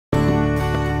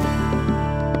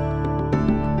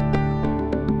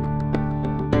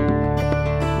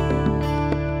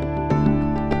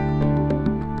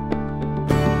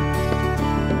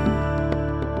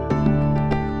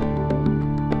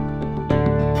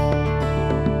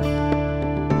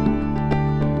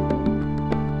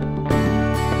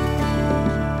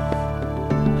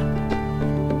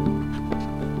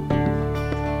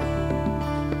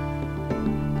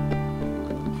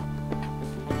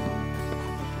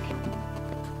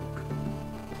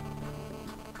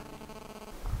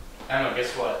Emma,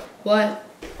 guess what? What?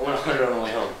 I went 100 on the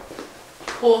way home.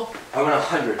 Cool. I went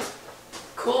 100.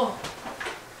 Cool.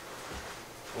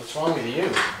 What's wrong with you?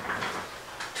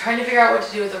 Trying to figure out what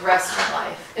to do with the rest of my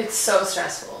life. It's so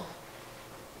stressful.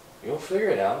 You'll figure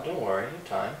it out. Don't worry. You have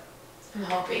time. I'm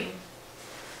hoping.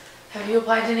 Have you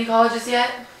applied to any colleges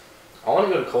yet? I want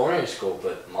to go to culinary school,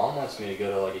 but Mom wants me to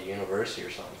go to like a university or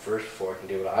something first before I can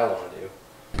do what I want to do.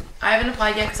 I haven't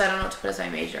applied yet because I don't know what to put as my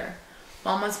major.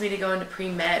 Mom wants me to go into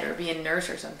pre-med or be a nurse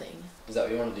or something. Is that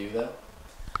what you want to do though?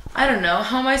 I don't know.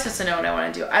 How am I supposed to know what I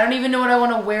want to do? I don't even know what I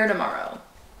want to wear tomorrow.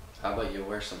 How about you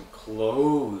wear some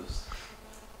clothes?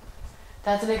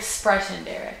 That's an expression,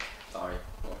 Derek. Sorry.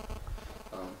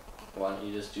 Well, why don't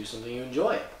you just do something you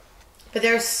enjoy? But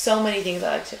there are so many things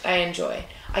I enjoy.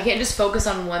 I can't just focus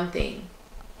on one thing.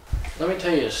 Let me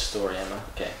tell you a story, Emma.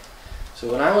 Okay.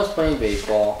 So when I was playing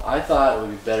baseball, I thought it would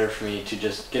be better for me to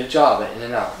just get a job at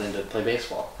In-N-Out than to play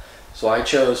baseball. So I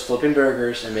chose flipping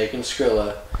burgers and making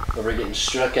Skrilla over getting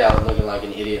struck out and looking like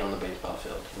an idiot on the baseball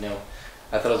field. You know,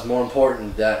 I thought it was more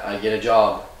important that I get a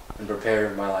job and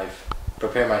prepare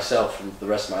myself for the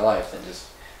rest of my life than just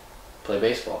play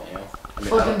baseball, you know. I mean,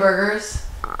 Flipping burgers?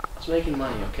 I was making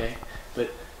money, okay?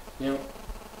 But, you know,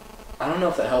 I don't know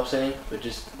if that helps any, but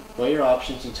just weigh your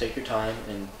options and take your time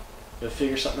and you'll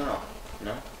figure something out, you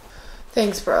know?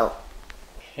 Thanks, bro.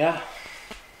 Yeah.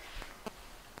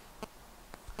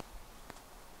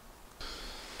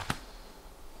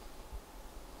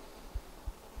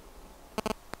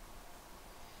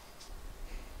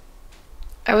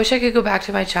 I wish I could go back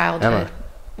to my childhood. Emma.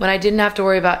 When I didn't have to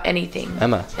worry about anything.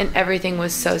 Emma. And everything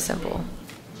was so simple.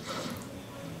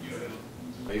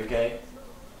 Are you okay?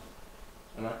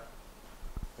 Emma?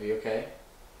 Are you okay?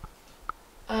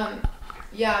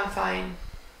 Yeah, I'm fine.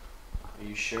 Are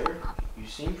you sure? You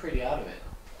seem pretty out of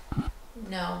it.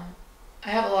 No, I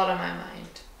have a lot on my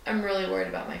mind. I'm really worried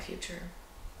about my future.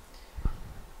 I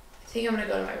think I'm gonna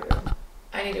go to my room.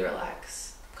 I need to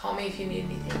relax. Call me if you need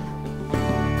anything.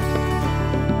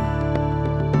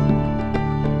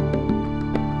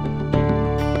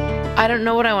 I don't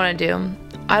know what I want to do.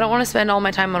 I don't want to spend all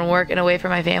my time on work and away from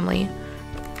my family.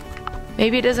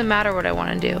 Maybe it doesn't matter what I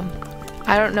want to do.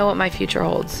 I don't know what my future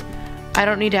holds. I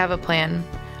don't need to have a plan.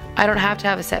 I don't have to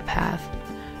have a set path.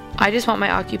 I just want my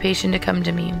occupation to come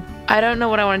to me. I don't know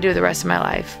what I want to do the rest of my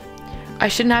life. I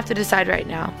shouldn't have to decide right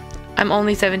now. I'm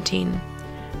only 17.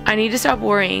 I need to stop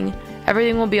worrying.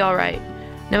 Everything will be alright.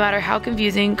 No matter how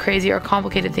confusing, crazy, or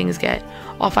complicated things get,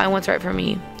 I'll find what's right for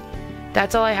me.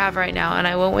 That's all I have right now, and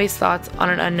I won't waste thoughts on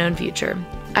an unknown future.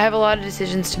 I have a lot of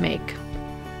decisions to make.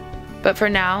 But for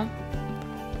now,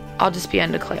 I'll just be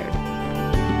undeclared.